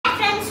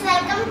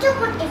to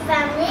Kutti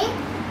family.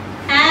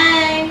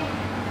 Hi,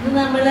 ഇന്ന്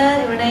നമ്മൾ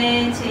ഇവിടെ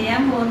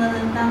ചെയ്യാൻ പോകുന്നത്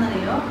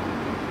എന്താണെന്നറിയോ?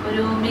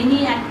 ഒരു മിനി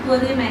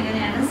അക്വേറിയം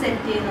എങ്ങനെയാണ്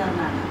സെറ്റ്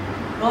ചെയ്യുന്നതെന്നാണ്.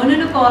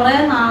 റോനിന് കുറേ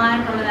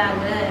നാളായിട്ടുള്ളൊരു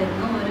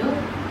ആഗ്രഹമായിരുന്നു ഒരു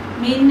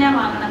മീനിനെ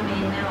വാങ്ങണം.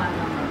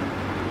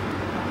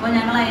 അപ്പോൾ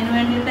ഞങ്ങൾ അതിന്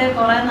വേണ്ടിയിട്ട്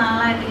കുറേ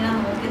നാളായിട്ട് ഇങ്ങനെ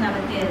നോക്കി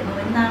നടത്തിയായിരുന്നു.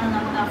 എന്നാണ്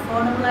നമുക്ക്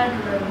അഫോർഡബിൾ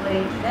ആയിട്ടുള്ള ഒരു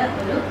റേറ്റിൽ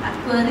ഒരു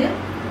അക്വേറിയം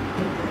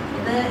കിട്ടും.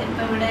 ഇത്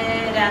ഇപ്പം ഇവിടെ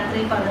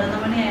രാത്രി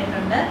 11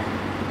 മണിയായിട്ടുണ്ട്.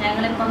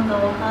 ഞങ്ങളിപ്പം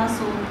ദോഹ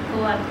സൂക്ക്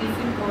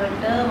അർക്കിഫിൽ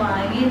പോയിട്ട്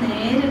വാങ്ങി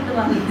നേരിട്ട്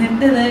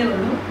വന്നിട്ടതേ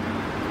ഉള്ളൂ.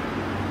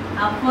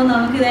 അപ്പോൾ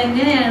നമുക്കിത്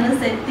എങ്ങനെയാണ്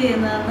സെറ്റ്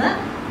ചെയ്യുന്നതെന്ന്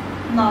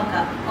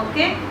നോക്കാം.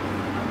 ഓക്കെ,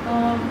 അപ്പോൾ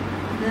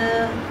ഇത്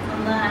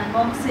ഒന്ന്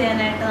അൺബോക്സ്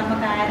ചെയ്യാനായിട്ട്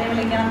നമുക്ക് ആരെ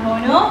വിളിക്കണം?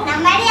 പോനോ,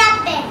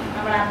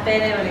 നമ്മുടെ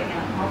അപ്പേരെ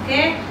വിളിക്കണം. ഓക്കെ,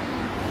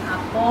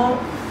 അപ്പോൾ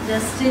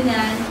ജസ്റ്റ്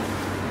ഞാൻ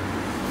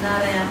എന്താ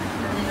പറയുക,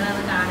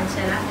 നിങ്ങളത് കാണിച്ചു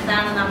തരാം.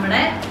 ഇതാണ്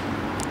നമ്മുടെ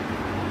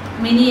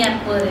മിനി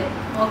അക്വേറിയം.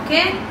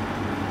 ഓക്കെ,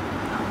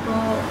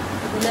 അപ്പോൾ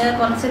ഇതിൽ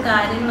കുറച്ച്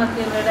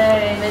കാര്യങ്ങളൊക്കെ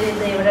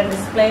ഇവിടെ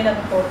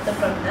ഡിസ്പ്ലേയിലൊക്കെ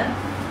കൊടുത്തിട്ടുണ്ട്.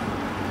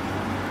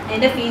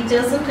 അതിൻ്റെ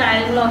ഫീച്ചേഴ്സും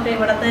കാര്യങ്ങളൊക്കെ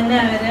ഇവിടെ തന്നെ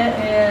അവർ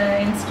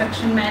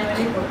ഇൻസ്ട്രക്ഷൻ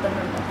മാനുവലിൽ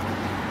കൊടുത്തിട്ടുണ്ട്.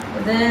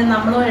 ഇത്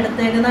നമ്മൾ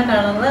എടുത്തേക്കുന്ന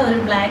കളറ് ഒരു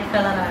ബ്ലാക്ക്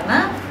കളറാണ്.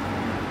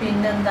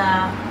 പിന്നെന്താ,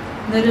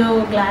 ഇതൊരു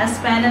ഗ്ലാസ്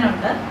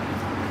പാനലുണ്ട്.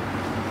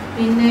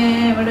 പിന്നെ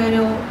ഇവിടെ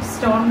ഒരു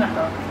സ്റ്റോൺ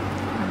കണ്ടോ,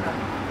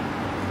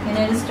 ഇങ്ങനെ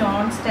ഒരു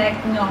സ്റ്റോൺ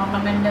സ്റ്റാക്കിങ്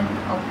ഓർണമെൻറ്റും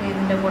ഒക്കെ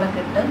ഇതിൻ്റെ കൂടെ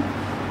കിട്ടും.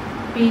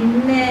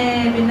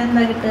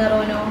 പിന്നെന്താ കിട്ടുക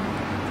റോനു?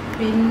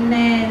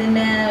 പിന്നെ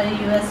ഇതിന്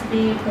USB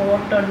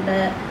പോർട്ടുണ്ട്.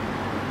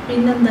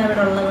 പിന്നെന്താ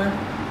ഇവിടെ ഉള്ളത്?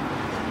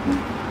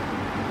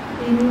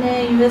 പിന്നെ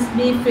USB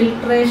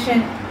ഫിൽട്രേഷൻ,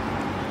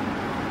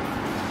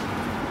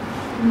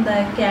 എന്താ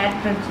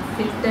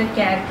ഫിൽറ്റർ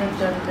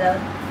കാട്രിഡ്ജ് ഉണ്ട്.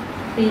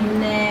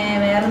 പിന്നെ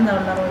വേറെന്താ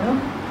ഉള്ള റോനു?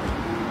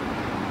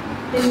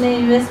 പിന്നെ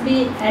USB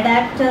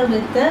അഡാപ്റ്റർ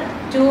വിത്ത്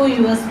 2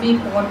 USB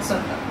പോർട്ട്സ്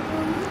ഉണ്ട്.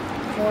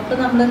 പോർട്ട്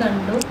നമ്മൾ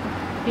കണ്ടു.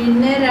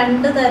 പിന്നെ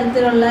 2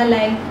 തരത്തിലുള്ള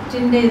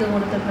ലൈറ്റിൻ്റെ ഇത്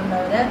കൊടുത്തിട്ടുണ്ട്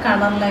അവർ,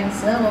 കളർ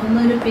ലൈറ്റ്സ്.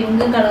 ഒന്നൊരു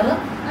പിങ്ക് കളറും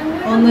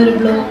ഒന്നൊരു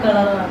ബ്ലൂ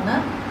കളറുമാണ്.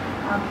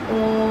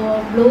 അപ്പോൾ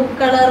ബ്ലൂ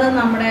കളറ്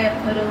നമ്മുടെ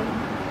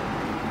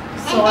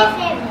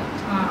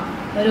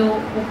ഒരു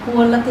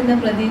ഉപ്പുവെള്ളത്തിൻ്റെ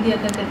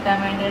പ്രതീതിയൊക്കെ കിട്ടാൻ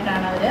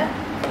വേണ്ടിയിട്ടാണ് അവർ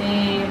ഈ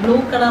ബ്ലൂ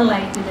കളർ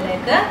ലൈറ്റ്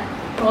ഇതിലേക്ക്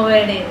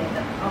പ്രൊവൈഡ്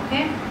ചെയ്യുന്നത്. ഓക്കെ,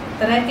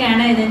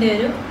 ഇത്രയൊക്കെയാണ് ഇതിൻ്റെ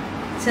ഒരു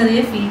ചെറിയ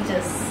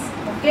ഫീച്ചേഴ്സ്.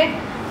 ഓക്കെ,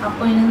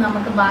 അപ്പോൾ ഇനി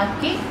നമുക്ക്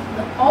ബാക്കി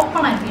ഇത്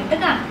ഓപ്പൺ ആക്കിയിട്ട്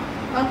കാണാം.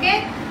 ഓക്കെ,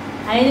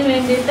 അതിന്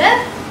വേണ്ടിയിട്ട്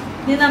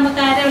ഇനി നമുക്ക്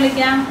ആരെ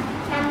വിളിക്കാം?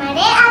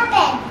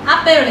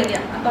 അപ്പയെ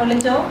വിളിക്കാം. അപ്പ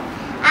വിളിച്ചോ.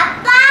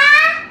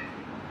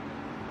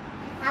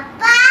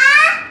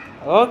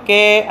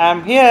 Okay, I am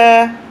here.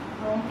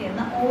 Okay,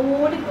 എന്നാ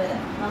ഓടിപ്പോരാ.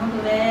 നമുക്ക്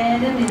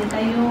വേഗം ഇത്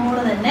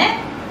കൈയോടെ തന്നെ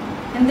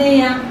എന്ത്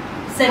ചെയ്യാം,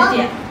 സെറ്റ്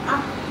ചെയ്യാം.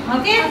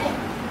 Okay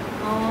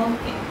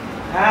okay.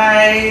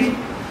 Hi,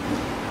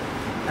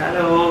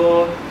 hello.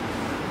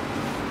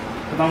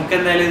 നമുക്ക്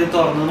എന്തായാലും ഇത്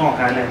തുറന്ന്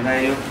നോക്കാം അല്ലേ?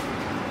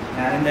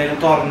 ഞാൻ എന്തായാലും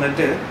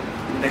തുറന്നിട്ട്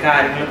ഇതിന്റെ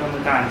കാര്യങ്ങളൊക്കെ ഒന്ന്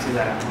കാണിച്ചു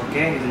തരാം.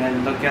 ഓക്കെ, ഇതിൽ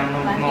എന്തൊക്കെയാണെന്ന്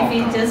നോക്കാം.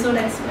 ഫീച്ചേഴ്സ്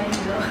കൂടെ എക്സ്പ്ലെയിൻ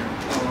ചെയ്തോ.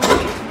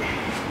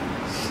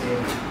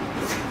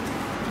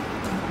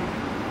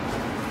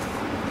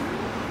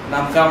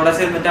 നമുക്ക് അവിടെ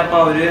ചെന്നിട്ട് അപ്പൊ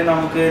അവര്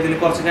നമുക്ക് ഇതിൽ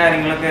കുറച്ച്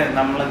കാര്യങ്ങളൊക്കെ,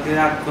 നമ്മൾക്ക്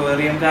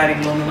അക്വേറിയം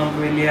കാര്യങ്ങളൊന്നും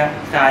നമുക്ക് വലിയ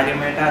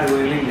കാര്യമായിട്ട്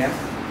അറിവുകളില്ല.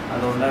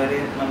 അതുകൊണ്ട് അവര്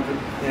നമുക്ക്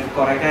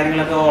കുറെ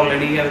കാര്യങ്ങളൊക്കെ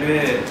ഓൾറെഡി അവര്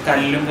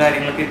കല്ലും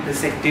കാര്യങ്ങളൊക്കെ ഇട്ട്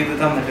സെറ്റ് ചെയ്ത്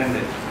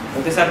തന്നിട്ടുണ്ട്.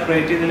 അതൊക്കെ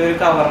സെപ്പറേറ്റ് ഇതിലൊരു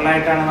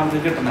കവറിലായിട്ടാണ് നമുക്ക്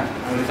കിട്ടുന്നത്.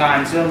 അവര്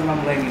കാണിച്ചു തന്നു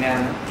നമ്മൾ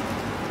എങ്ങനെയാണ്.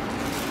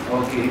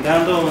 ഓക്കെ,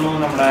 ഇതാണ് തോന്നുന്നു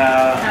നമ്മുടെ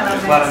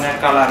പറഞ്ഞ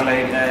കളർ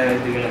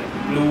ഇതുകള്,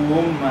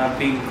 ബ്ലൂവും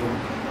പിങ്കും.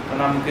 അപ്പൊ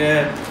നമുക്ക്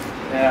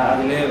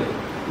അതില്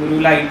ഒരു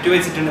ലൈറ്റ്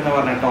വെച്ചിട്ടുണ്ടെന്ന്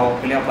പറഞ്ഞ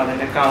ടോപ്പിൽ. അപ്പൊ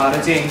അതിന്റെ കളർ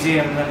ചേഞ്ച്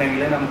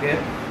ചെയ്യണമെന്നുണ്ടെങ്കിൽ നമുക്ക്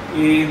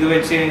ഈ ഇത്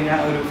വെച്ച് കഴിഞ്ഞാൽ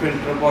ഒരു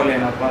ഫിൽറ്റർ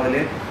പോലെയാണ്. അപ്പൊ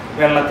അതില്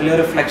വെള്ളത്തിലെ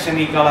റിഫ്ലക്ഷൻ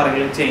ഈ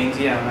കളറുകൾ ചേഞ്ച്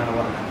ചെയ്യാമെന്നാണ്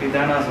പറഞ്ഞത്. അപ്പൊ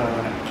ഇതാണ് ആ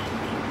സാധനം.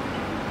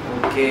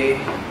 ഓക്കെ,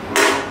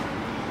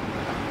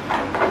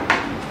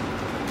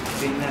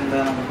 പിന്നെന്താ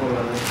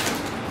നമുക്കുള്ളത്?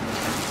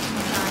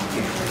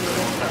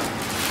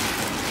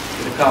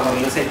 ഒരു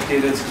കവറിൽ സെറ്റ്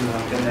ചെയ്ത് വെച്ചിട്ടുണ്ട്.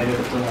 നമുക്ക് എന്തായാലും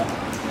എടുത്തു നോക്കാം.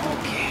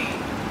 ഓക്കെ,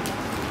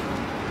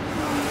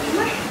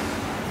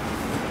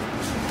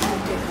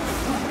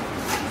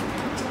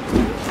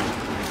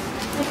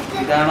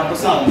 ഇതാണ് അപ്പൊ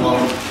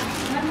സംഭവം.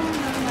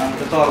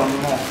 നമുക്ക് തുറന്ന്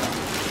നോക്കാം.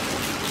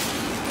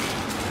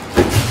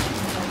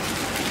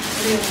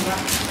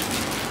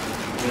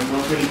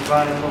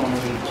 ഫിൽറ്ററാണെന്ന്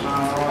തോന്നുന്നു.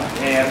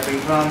 എയർ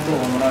ഫിൽറ്ററാണെന്ന്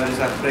തോന്നുന്നു. അവർ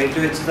സെപ്പറേറ്റ്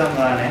വെച്ച്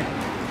തന്നതാണ്.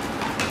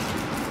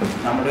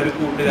 നമ്മുടെ ഒരു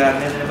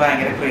കൂട്ടുകാരന് ഇതിന്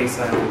ഭയങ്കര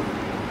ക്രേസാണ്,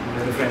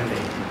 നമ്മുടെ ഒരു ഫ്രണ്ട്.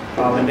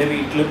 അപ്പൊ അവന്റെ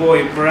വീട്ടിൽ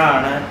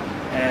പോയപ്പോഴാണ്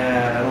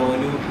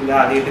റോനു ഇത്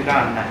ആദ്യമായിട്ട്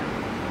കാണുന്നത്.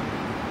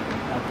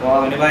 അപ്പോൾ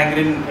അവന് ഭയങ്കര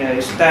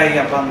ഇഷ്ടമായി.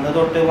 അപ്പൊ അന്ന്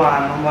തൊട്ട്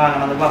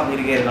വാങ്ങണം എന്ന്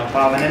പറഞ്ഞിരിക്കുകയായിരുന്നു. അപ്പൊ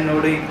അവൻ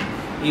എന്നോട്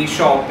ഈ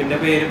ഷോപ്പിന്റെ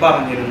പേര്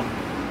പറഞ്ഞിരുന്നു.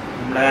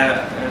 നമ്മുടെ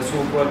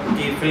സൂപ്പർ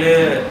കീപ്പില്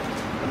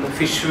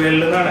ഫിഷ്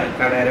വേൾഡ് എന്നാണ്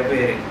കടയുടെ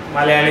പേര്.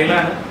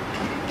 മലയാളികളാണ്,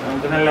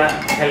 നമുക്ക് നല്ല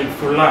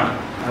ഹെൽപ്ഫുള്ളാണ്.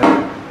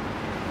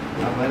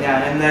 അപ്പൊ ഞാൻ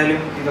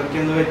എന്തായാലും ഇതൊക്കെ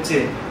ഒന്ന് വെച്ച്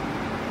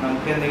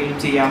നമുക്ക് എന്തെങ്കിലും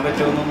ചെയ്യാൻ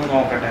പറ്റുമോ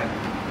നോക്കട്ടെ.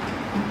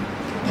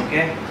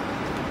 ഓക്കെ,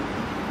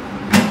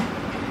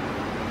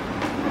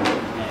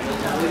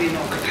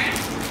 നോക്കട്ടെ.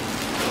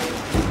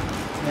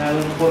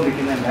 ഞാനതൊന്ന്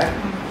പൊന്തിക്കുന്നുണ്ട്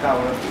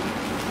കവർ.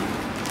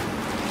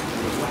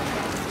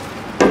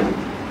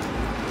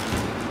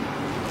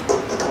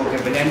 ഓക്കെ,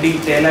 അപ്പം ഞാൻ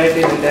ഡീറ്റെയിൽ ആയിട്ട്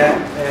ഇതിൻ്റെ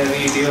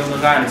വീഡിയോ ഒന്ന്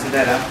കാണിച്ചു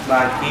തരാം.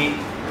 ബാക്കി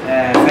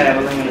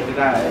ഫേവർ നിങ്ങൾക്ക്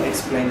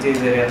എക്സ്പ്ലെയിൻ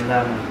ചെയ്ത് തരാം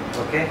എന്താണ്.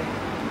 ഓക്കെ,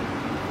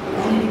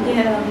 എനിക്ക്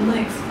ഒന്നും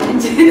എക്സ്പ്ലെയിൻ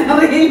ചെയ്യാൻ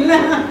അറിയില്ല.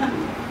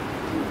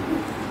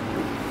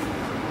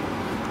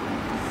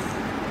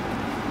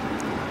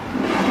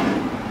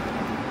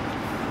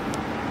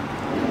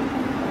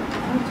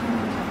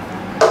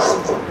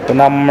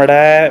 ഇപ്പം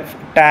നമ്മുടെ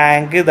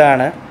ടാങ്ക്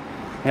ഇതാണ്,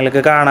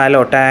 നിങ്ങൾക്ക് കാണാമല്ലോ.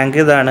 ടാങ്ക്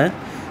ഇതാണ്.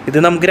 ഇത്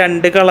നമുക്ക്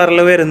 2 കളറിൽ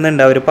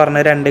വരുന്നുണ്ട്. അവർ പറഞ്ഞ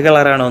 2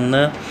 കളറാണ്.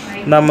 ഒന്ന്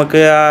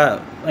നമുക്ക്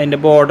അതിൻ്റെ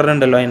ബോർഡർ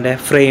ഉണ്ടല്ലോ, അതിൻ്റെ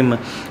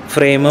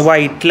ഫ്രെയിം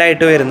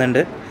വൈറ്റിലായിട്ട്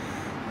വരുന്നുണ്ട്.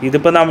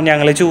 ഇതിപ്പോൾ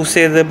ഞങ്ങൾ ചൂസ്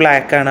ചെയ്തത്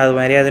ബ്ലാക്കാണ്.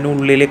 അതുമാതിരി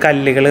അതിനുള്ളിൽ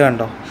കല്ലുകൾ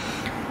കണ്ടോ,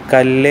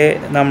 കല്ല്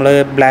നമ്മൾ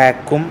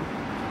ബ്ലാക്കും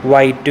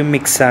വൈറ്റും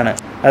മിക്സാണ്.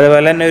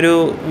 അതുപോലെ തന്നെ ഒരു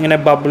ഇങ്ങനെ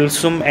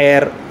ബബിൾസും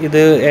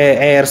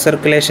എയർ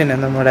സർക്കുലേഷൻ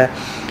നമ്മുടെ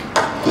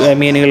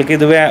മീനുകൾക്ക്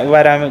ഇത്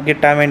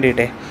കിട്ടാൻ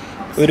വേണ്ടിയിട്ടേ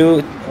ഒരു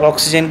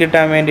ഓക്സിജൻ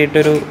കിട്ടാൻ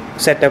വേണ്ടിയിട്ടൊരു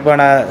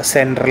സെറ്റപ്പാണ് ആ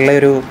സെൻറ്ററിൽ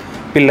ഒരു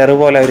പില്ലർ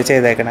പോലെ അവർ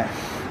ചെയ്തേക്കണേ.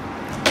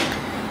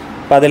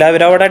 അപ്പോൾ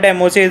അതിലവരവിടെ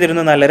ഡെമോ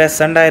ചെയ്തിരുന്നു. നല്ല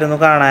രസമുണ്ടായിരുന്നു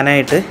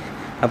കാണാനായിട്ട്.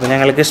 അപ്പോൾ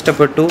ഞങ്ങൾക്ക്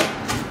ഇഷ്ടപ്പെട്ടു.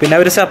 പിന്നെ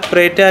അവർ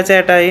സെപ്പറേറ്റ് ആ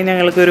ചേട്ടായി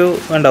ഞങ്ങൾക്കൊരു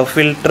ഉണ്ടോ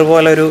ഫിൽറ്റർ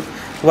പോലെ, ഒരു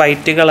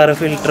വൈറ്റ് കളർ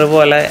ഫിൽറ്റർ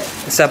പോലെ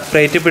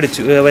സെപ്പറേറ്റ്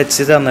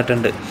വെച്ച്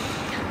തന്നിട്ടുണ്ട്.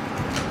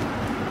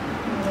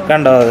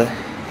 കണ്ടോ അത്?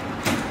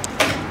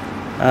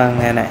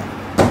 അങ്ങനെ.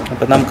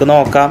 അപ്പം നമുക്ക്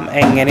നോക്കാം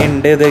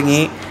എങ്ങനെയുണ്ട് ഇത്.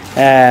 ഇനി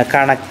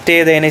കണക്ട്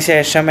ചെയ്തതിന്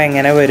ശേഷം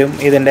എങ്ങനെ വരും,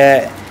 ഇതിൻ്റെ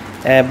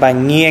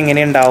ഭംഗി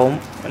എങ്ങനെ ഉണ്ടാവും,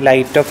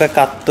 ലൈറ്റൊക്കെ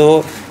കത്തുമോ.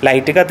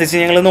 ലൈറ്റ് കത്തിച്ച്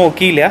ഞങ്ങൾ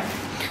നോക്കിയില്ല,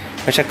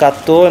 പക്ഷെ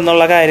കത്തുമോ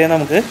എന്നുള്ള കാര്യം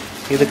നമുക്ക്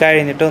ഇത്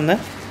കഴിഞ്ഞിട്ടൊന്ന്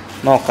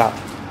നോക്കാം.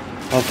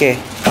 ഓക്കെ,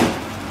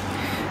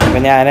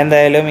 അപ്പം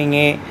ഞാനെന്തായാലും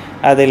ഇനി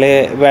അതിൽ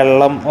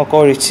വെള്ളം ഒക്കെ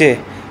ഒഴിച്ച്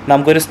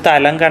നമുക്കൊരു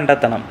സ്ഥലം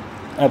കണ്ടെത്തണം.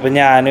 അപ്പം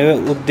ഞാൻ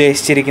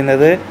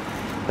ഉദ്ദേശിച്ചിരിക്കുന്നത്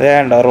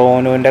വേണ്ട,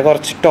 റോനുവിൻ്റെ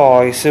കുറച്ച്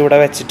ടോയ്സ് ഇവിടെ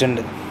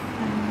വെച്ചിട്ടുണ്ട്.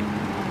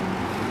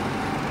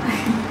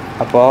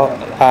 അപ്പോൾ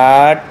ആ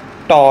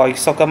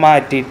ടോയ്സൊക്കെ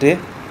മാറ്റിയിട്ട്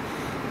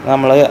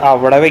നമ്മൾ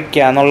അവിടെ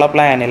വെക്കാന്നുള്ള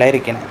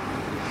പ്ലാനിലായിരിക്കണം.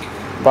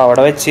 അപ്പോൾ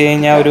അവിടെ വെച്ച്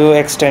കഴിഞ്ഞാൽ ഒരു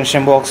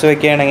എക്സ്റ്റൻഷൻ ബോക്സ്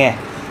വെക്കുകയാണെങ്കിൽ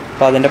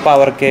അപ്പോൾ അതിൻ്റെ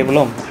പവർ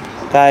കേബിളും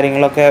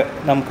കാര്യങ്ങളൊക്കെ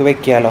നമുക്ക്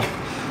വെക്കാമല്ലോ.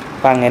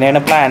 അപ്പം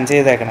അങ്ങനെയാണ് പ്ലാൻ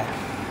ചെയ്തേക്കണേ.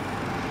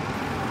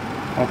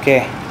 ഓക്കെ,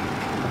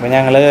 അപ്പോൾ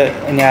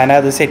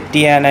ഞാനത് സെറ്റ്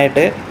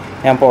ചെയ്യാനായിട്ട്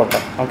ഞാൻ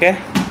പോട്ടെ. ഓക്കെ,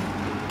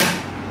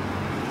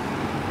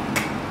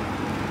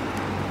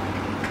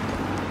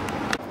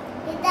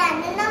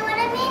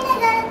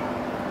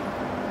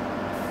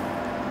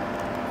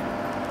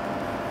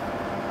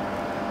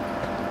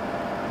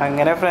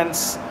 അങ്ങനെ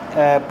ഫ്രണ്ട്സ്,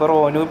 ഇപ്പോൾ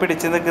റോനു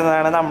പിടിച്ച്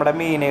നിൽക്കുന്നതാണ് നമ്മുടെ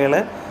മീനുകൾ.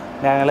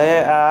 ഞങ്ങൾ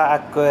ആ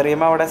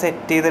അക്വേറിയം അവിടെ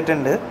സെറ്റ്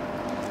ചെയ്തിട്ടുണ്ട്,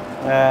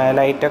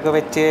 ലൈറ്റൊക്കെ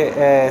വെച്ച്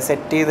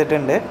സെറ്റ്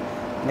ചെയ്തിട്ടുണ്ട്.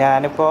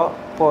 ഞാനിപ്പോൾ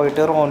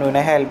പോയിട്ട്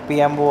റോനുവിനെ ഹെൽപ്പ്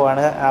ചെയ്യാൻ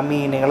പോവാണ് ആ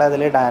മീനുകൾ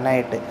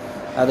അതിലിടാനായിട്ട്.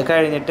 അത്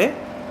കഴിഞ്ഞിട്ട്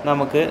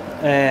നമുക്ക്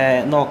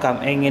നോക്കാം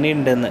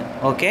എങ്ങനെയുണ്ടെന്ന്.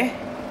 ഓക്കെ,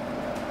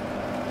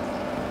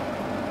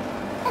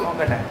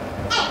 നോക്കട്ടെ.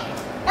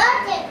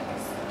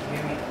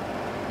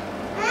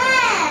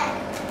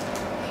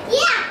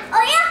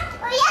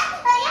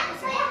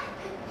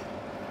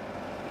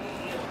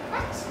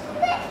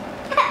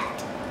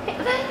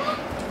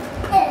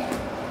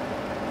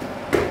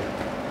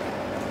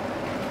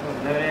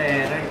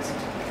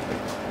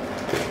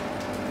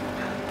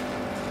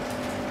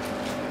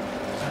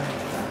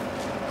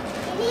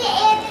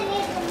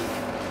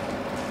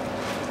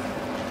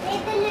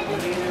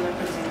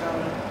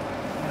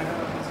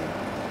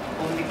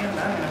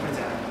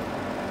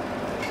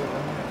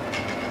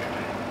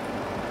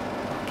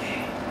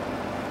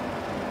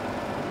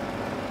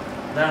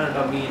 ഇതാണ്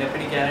കേട്ടോ മീനെ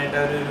പിടിക്കാനായിട്ട്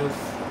ഒരു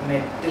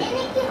നെറ്റ്.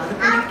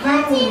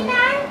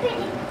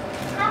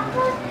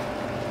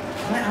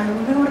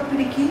 അതുകൂടെ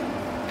പിടിക്ക്,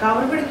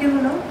 cover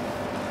പിടിക്കുന്നുണ്ടോ?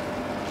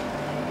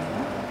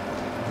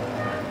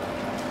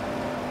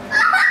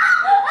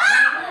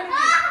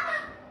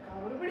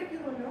 Cover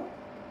പിടിക്കുന്നുണ്ടോ?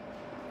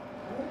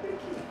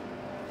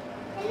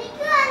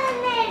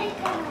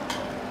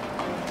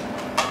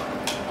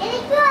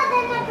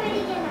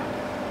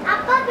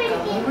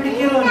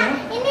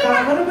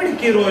 Cover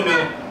പിടിക്കരുമല്ലോ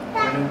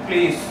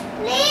please.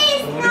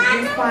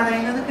 Please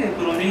പറയുന്നത്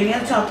കേൾക്കുള്ളൂ, നീ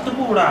ഞാൻ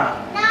ചത്തുകൂടാ.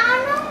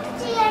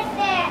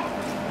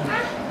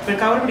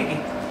 കവർ പിടിക്ക്.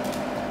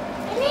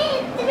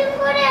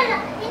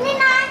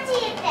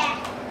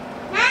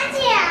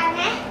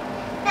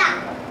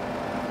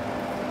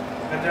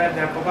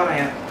 അപ്പൊ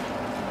പറയാം.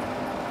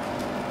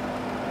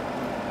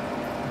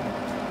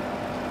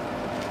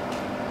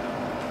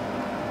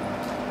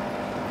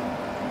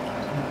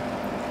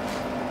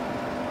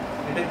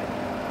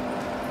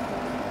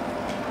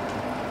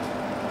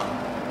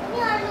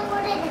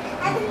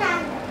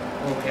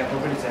 ഓക്കെ, അപ്പൊ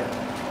പിടിച്ചാൽ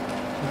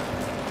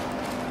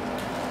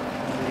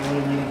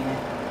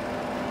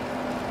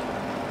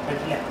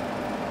പറ്റില്ല.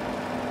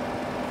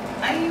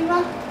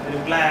 ഒരു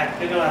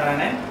ബ്ലാക്ക്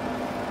കളറാണ്.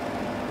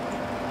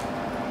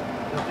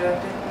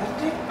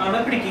 അവിടെ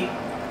പിടിക്ക്.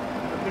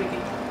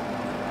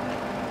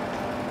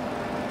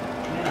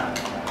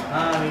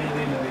 ആ വീട്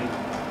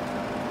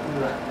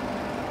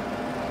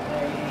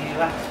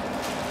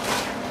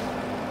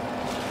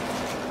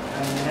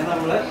അങ്ങനെ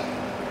നമ്മള്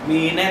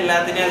മീനെ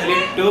എല്ലാത്തിനും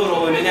അതിലിട്ടു.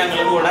 റോല് ഞങ്ങൾ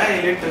കൂടെ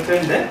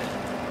അതിലിട്ടിട്ടുണ്ട്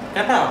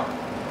കേട്ടോ.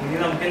 ഇനി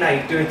നമുക്ക്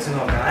ലൈറ്റ് വെച്ച്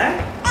നോക്കാം.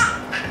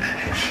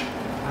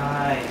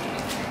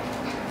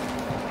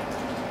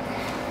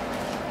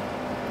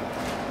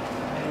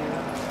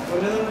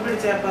 ഒന്ന്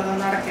പിടിച്ചപ്പോ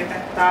അതൊന്ന് അടക്കട്ടെ.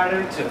 താഴെ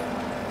വെച്ചു.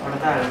 അവിടെ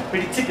താഴെ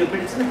പിടിച്ചു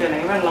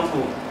നിൽക്കണമെങ്കിൽ വെള്ളം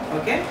പോവും.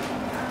 ഓക്കെ,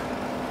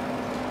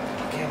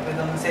 അപ്പൊ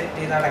ഇതൊന്ന് സെറ്റ്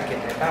ചെയ്ത്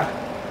അടക്കട്ടെ കേട്ടോ.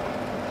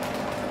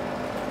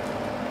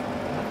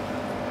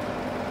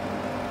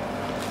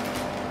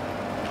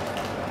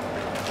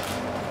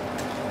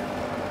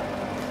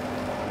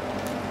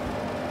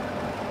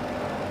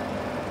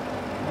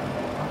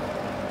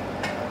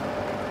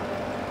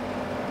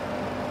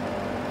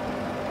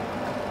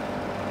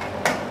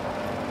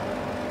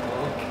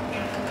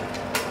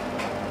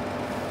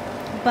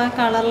 ഇപ്പൊ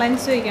കളർ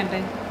ലൈൻസ് വെക്കണ്ടേ?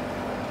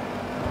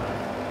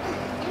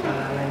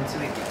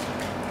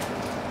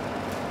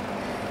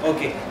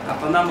 ഓക്കെ,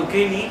 അപ്പൊ നമുക്ക്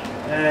ഇനി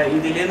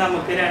ഇതില്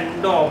നമുക്ക്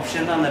 2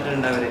 ഓപ്ഷൻ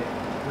തന്നിട്ടുണ്ട് അവര്.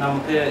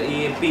 നമുക്ക് ഈ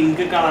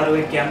പിങ്ക് കളർ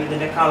വെക്കാം,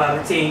 ഇതിന്റെ കളർ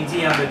ചേഞ്ച്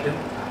ചെയ്യാൻ പറ്റും.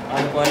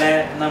 അതുപോലെ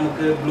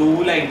നമുക്ക് ബ്ലൂ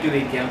ലൈറ്റ്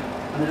വെക്കാം.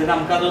 എന്നിട്ട്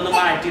നമുക്ക് അതൊന്ന്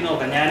മാറ്റി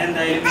നോക്കാം. ഞാൻ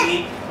എന്തായാലും ഈ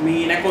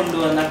മീനെ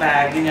കൊണ്ടുവന്ന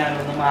ബാഗ്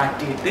ഞാനൊന്ന്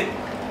മാറ്റിയിട്ട്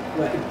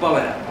ഇപ്പൊ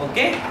വരാം.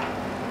 ഓക്കെ,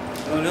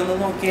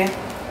 ഒന്ന് നോക്കിയേ.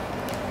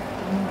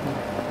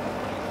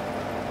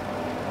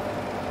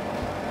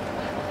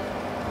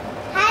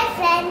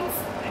 Friends,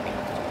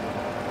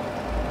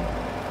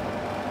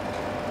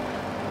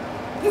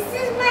 this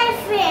is my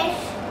fish,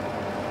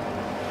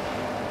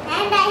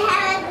 and I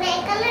have a grey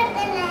color,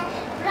 then a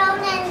brown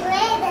and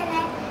grey, then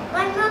a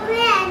one more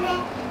grey, and a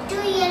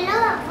 2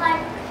 yellow,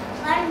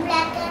 one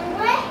black and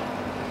grey,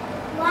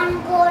 one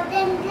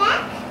golden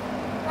black,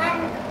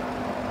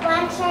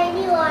 one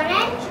shiny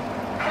orange,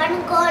 one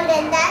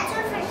golden. That's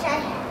what fish I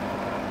have.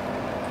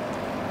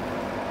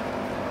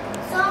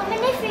 So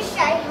many fish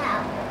I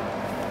have.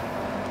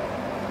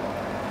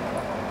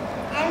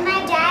 And my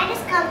dad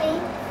is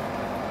coming.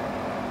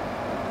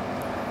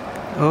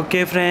 Okay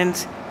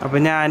friends, അപ്പം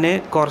ഞാൻ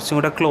കുറച്ചും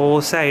കൂടെ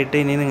close ആയിട്ട്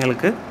ഇനി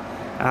നിങ്ങൾക്ക്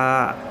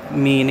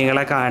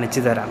മീനുകളെ കാണിച്ചു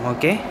തരാം.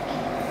 ഓക്കെ,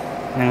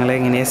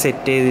 ഞങ്ങളെങ്ങനെയാണ്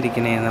സെറ്റ്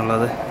ചെയ്തിരിക്കണേ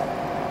എന്നുള്ളത്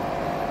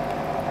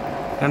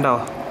കണ്ടോ.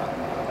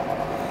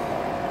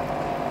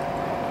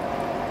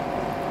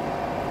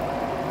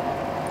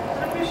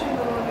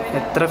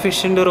 എത്ര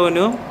ഫിഷ് ഉണ്ട്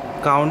റോനു?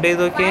 കൗണ്ട്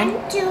ചെയ്ത് നോക്കിയേ. 1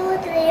 2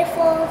 3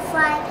 4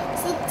 5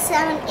 6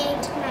 7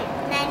 8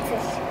 9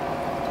 fish.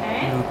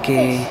 Okay,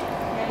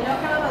 yellow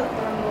colour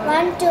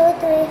 1 2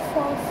 3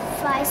 4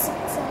 5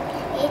 6 7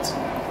 8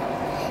 9.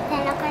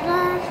 Yellow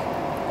color.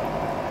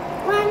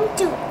 1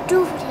 2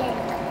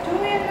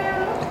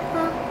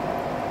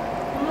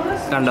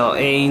 കണ്ടോ,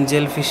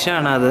 ഏഞ്ചൽ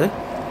ഫിഷാണ് അത്.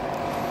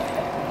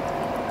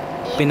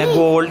 പിന്നെ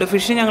ഗോൾഡ്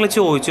ഫിഷ് ഞങ്ങൾ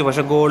ചോദിച്ചു,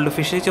 പക്ഷെ ഗോൾഡ്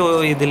ഫിഷ്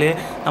ഇതിൽ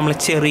നമ്മൾ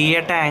ചെറിയ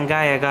ടാങ്ക്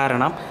ആയ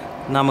കാരണം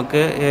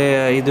നമുക്ക്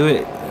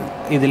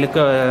ഇതിൽ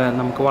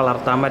നമുക്ക്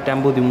വളർത്താൻ പറ്റാൻ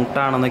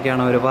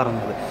ബുദ്ധിമുട്ടാണെന്നൊക്കെയാണ് അവർ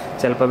പറഞ്ഞത്.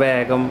 ചിലപ്പോൾ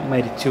വേഗം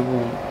മരിച്ചു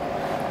പോകും,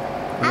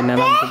 പിന്നെ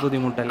നമുക്ക്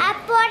ബുദ്ധിമുട്ടല്ല.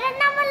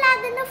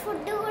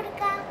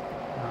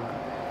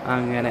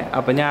 അങ്ങനെ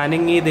അപ്പം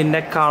ഞാനിങ്ങി ഇതിൻ്റെ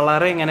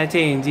കളർ എങ്ങനെ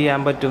ചേഞ്ച്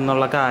ചെയ്യാൻ പറ്റും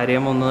എന്നുള്ള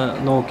കാര്യം ഒന്ന്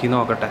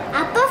നോക്കട്ടെ.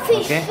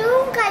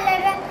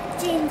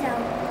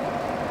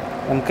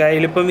 നമുക്ക്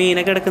അതിലിപ്പോൾ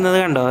മീനൊക്കെ എടുക്കുന്നത്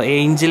കണ്ടോ,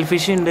 ഏഞ്ചൽ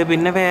ഫിഷ് ഉണ്ട്.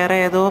 പിന്നെ വേറെ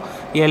ഏതോ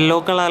യെല്ലോ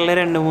കളറിൽ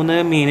 2-3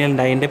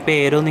 മീനുണ്ട്. അതിൻ്റെ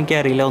പേരൊന്നും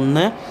എനിക്കറിയില്ല.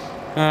 ഒന്ന്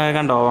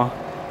കണ്ടോ,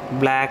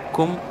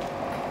 ബ്ലാക്കും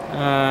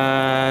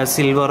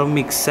സിൽവറും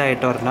മിക്സ്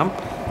ആയിട്ട് ഒരെണ്ണം,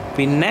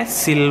 പിന്നെ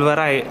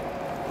സിൽവർ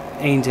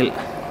ഏഞ്ചൽ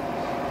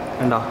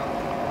കണ്ടോ.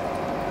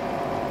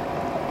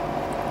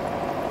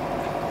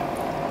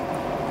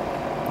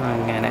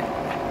 അങ്ങനെ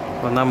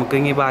അപ്പം നമുക്ക്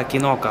ഇനി ബാക്കി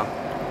നോക്കാം.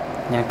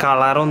 ഞാൻ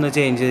കളറൊന്ന്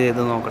ചേഞ്ച്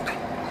ചെയ്ത് നോക്കട്ടെ.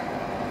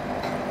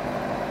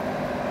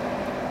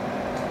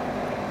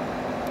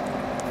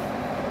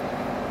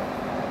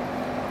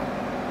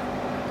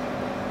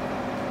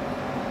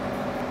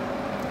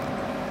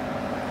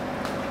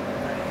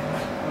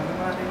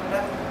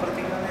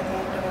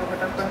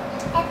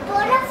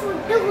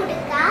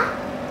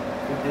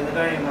 ഫുഡ്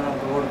കഴിയുമ്പോൾ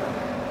നമുക്ക് കൊടുക്കാം.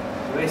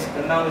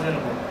 വിശക്കുണ്ടാവും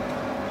ചിലപ്പോൾ.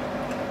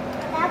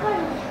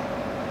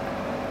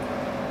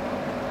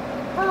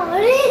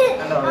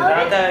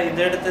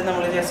 ഇതെടുത്ത്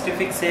നമ്മൾ ജസ്റ്റ്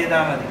ഫിക്സ്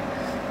ചെയ്താൽ മതി.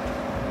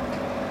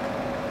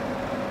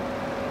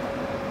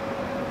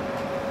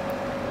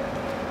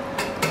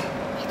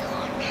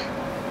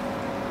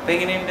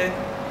 എങ്ങനെയുണ്ട്?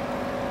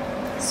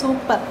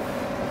 സൂപ്പർ.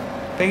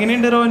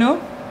 എങ്ങനെയുണ്ട് റോനു?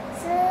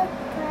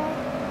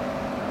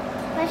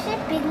 പക്ഷെ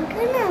പിങ്ക്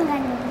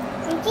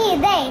എനിക്ക്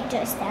ഇതായിട്ട്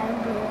ഇഷ്ടമാണ്.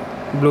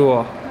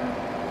 ബ്ലൂവോ?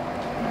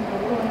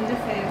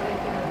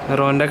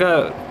 റോന്റെ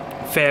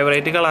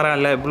ഫേവറേറ്റ്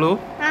കളറല്ലേ ബ്ലൂ?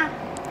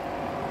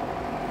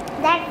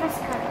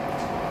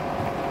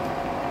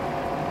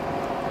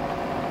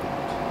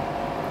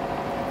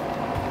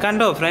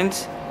 കണ്ടോ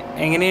ഫ്രണ്ട്സ്,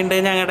 എങ്ങനെയുണ്ട്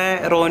ഞങ്ങളുടെ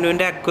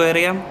റോനുവിൻ്റെ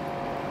അക്വേറിയം?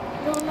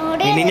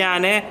 ഇനി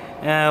ഞാൻ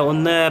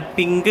ഒന്ന്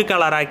പിങ്ക്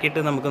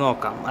കളറാക്കിയിട്ട് നമുക്ക്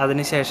നോക്കാം,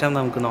 അതിനുശേഷം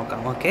നമുക്ക് നോക്കാം.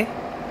 ഓക്കെ,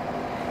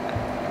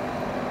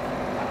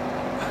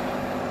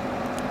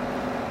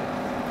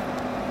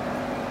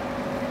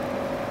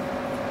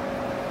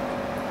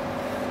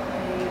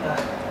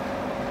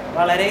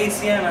 വളരെ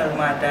ഈസിയാണ് അത്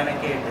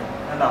മാറ്റാനൊക്കെ ആയിട്ട്.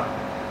 കണ്ടോ,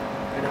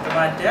 എടുത്ത്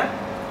മാറ്റുക.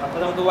 അപ്പോൾ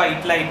നമുക്ക്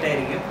വൈറ്റ് ലൈറ്റ്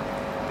ആയിരിക്കും.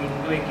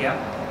 പിങ്ക് വെക്കാം.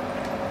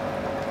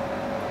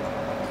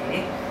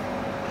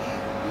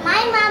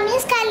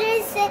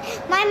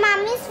 My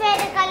mommy's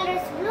favorite color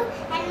is blue,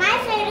 and my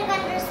favorite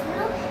color is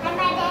blue, and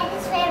my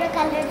daddy's favorite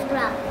color is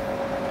brown.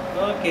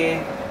 Okay,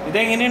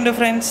 ഇതെങ്ങനെയുണ്ട്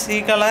friends ഈ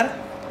colour?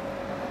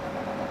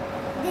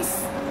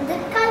 The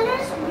color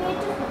is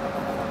beautiful.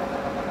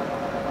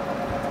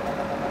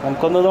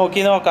 നമുക്കൊന്ന്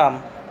നോക്കി നോക്കാം.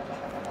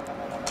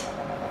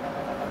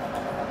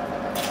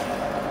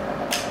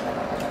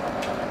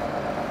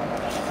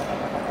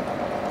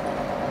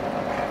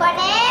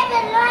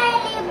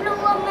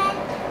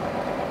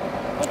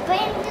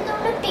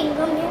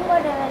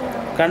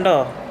 കണ്ടോ,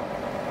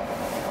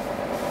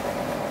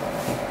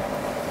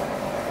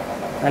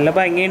 നല്ല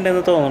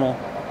ഭംഗിയുണ്ടെന്ന് തോന്നുന്നു.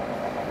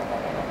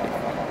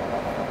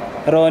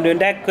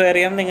 റോനുവിൻ്റെ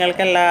അക്വേറിയം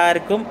നിങ്ങൾക്ക്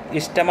എല്ലാവർക്കും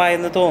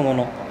ഇഷ്ടമായെന്ന്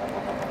തോന്നുന്നു.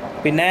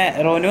 പിന്നെ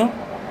റോനു,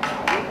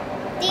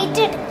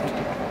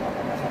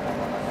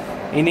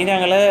 ഇനി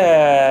ഞങ്ങൾ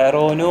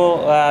റോനു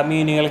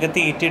മീനുകൾക്ക്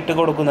തീറ്റ ഇട്ട്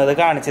കൊടുക്കുന്നത്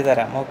കാണിച്ചു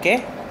തരാം. ഓക്കെ,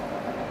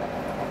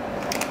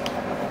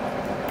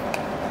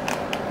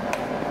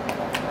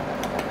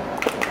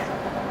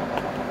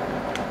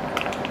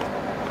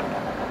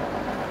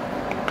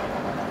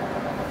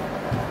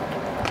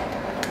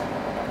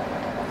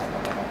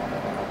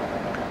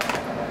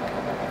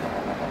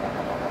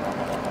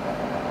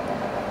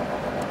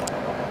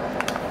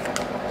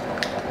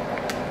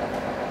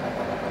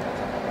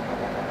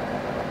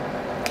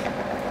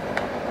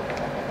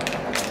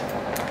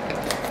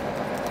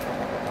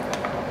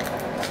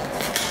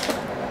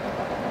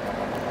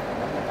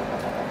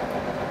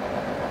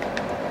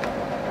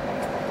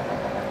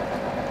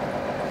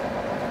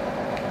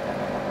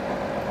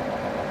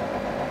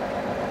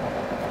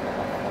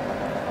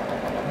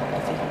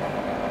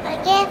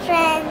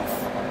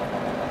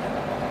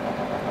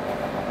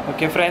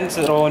 ഓക്കെ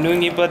ഫ്രണ്ട്സ്, റോനു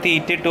ഇനിയിപ്പോൾ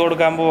തീറ്റ ഇട്ട്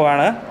കൊടുക്കാൻ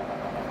പോവാണ്.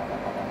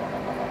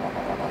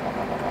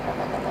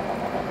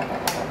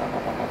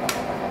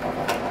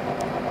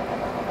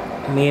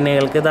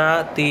 മീനുകൾക്ക് ഇതാ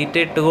തീറ്റ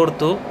ഇട്ട്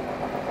കൊടുത്തു.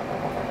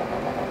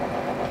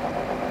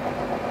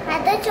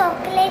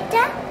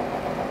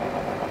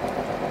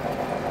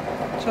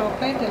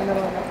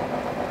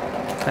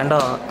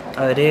 കണ്ടോ,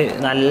 അവര്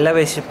നല്ല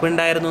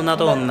വിശപ്പുണ്ടായിരുന്നു എന്നാ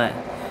തോന്നുന്നത്.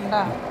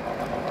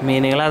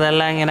 മീനുകൾ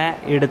അതെല്ലാം ഇങ്ങനെ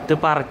എടുത്ത്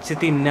പറിച്ച്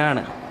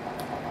തിന്നാണ്.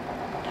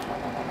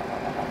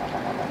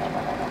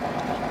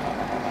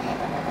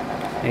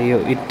 അയ്യോ,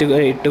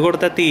 ഇട്ട്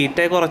കൊടുത്ത തീറ്റ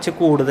കുറച്ച്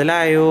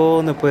കൂടുതലായോ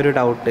എന്നിപ്പോൾ ഒരു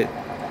ഡൗട്ട്.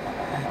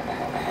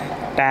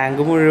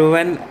 ടാങ്ക്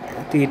മുഴുവൻ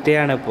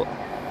തീറ്റയാണ് ഇപ്പോൾ.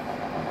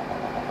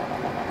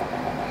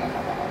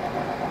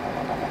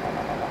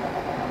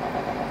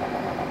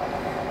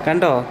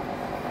 കണ്ടോ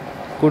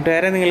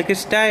കൂട്ടുകാരെ, നിങ്ങൾക്ക്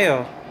ഇഷ്ടമായോ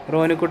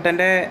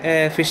റോനുക്കുട്ടൻ്റെ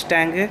ഫിഷ്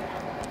ടാങ്ക്?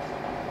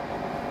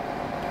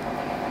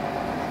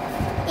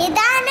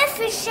 ഇതാണ്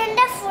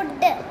ഫിഷിന്റെ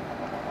ഫുഡ്.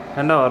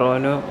 കണ്ടോ,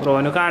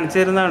 റോനു കാണിച്ചു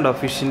തരുന്നുണ്ടോ?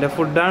 ഫിഷിൻ്റെ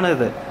ഫുഡാണ്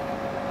ഇത്.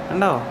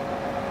 കണ്ടോ,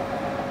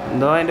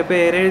 എന്തോ അതിൻ്റെ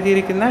പേര്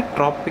എഴുതിയിരിക്കുന്ന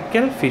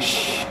ട്രോപ്പിക്കൽ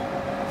ഫിഷ്.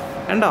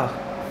 കണ്ടോ,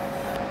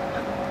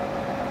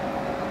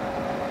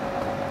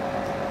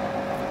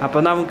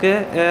 അപ്പോൾ നമുക്ക്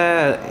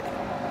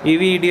ഈ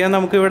വീഡിയോ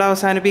നമുക്ക് ഇവിടെ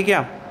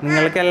അവസാനിപ്പിക്കാം.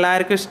 നിങ്ങൾക്ക്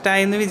എല്ലാവർക്കും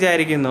ഇഷ്ടമായി എന്ന്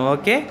വിചാരിക്കുന്നു.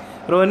 Okay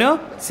റോനു,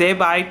 say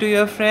by two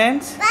your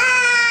friends.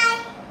 Bye.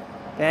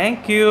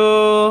 Thank you.